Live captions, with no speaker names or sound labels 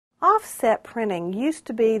Offset printing used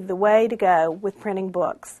to be the way to go with printing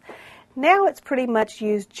books. Now it's pretty much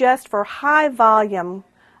used just for high volume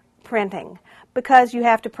printing because you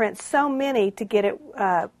have to print so many to get it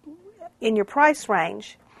in your price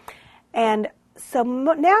range. And so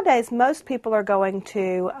nowadays most people are going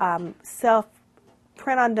to self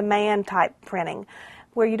print on demand type printing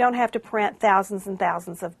where you don't have to print thousands and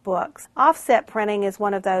thousands of books. Offset printing is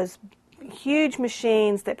one of those huge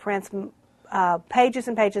machines that prints pages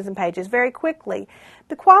and pages and pages very quickly.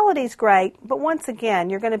 The quality's great, but once again,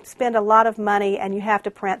 you're going to spend a lot of money and you have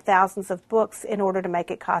to print thousands of books in order to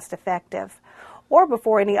make it cost effective, or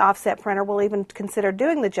before any offset printer will even consider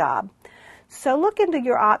doing the job. So look into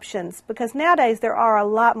your options, because nowadays there are a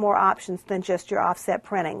lot more options than just your offset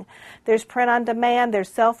printing. There's print on demand, there's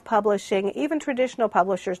self-publishing. Even traditional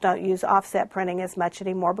publishers don't use offset printing as much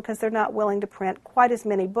anymore because they're not willing to print quite as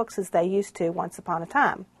many books as they used to once upon a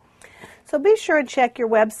time. So be sure and check your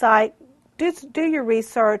website, do your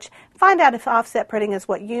research, find out if offset printing is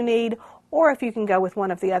what you need or if you can go with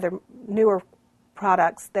one of the other newer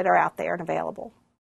products that are out there and available.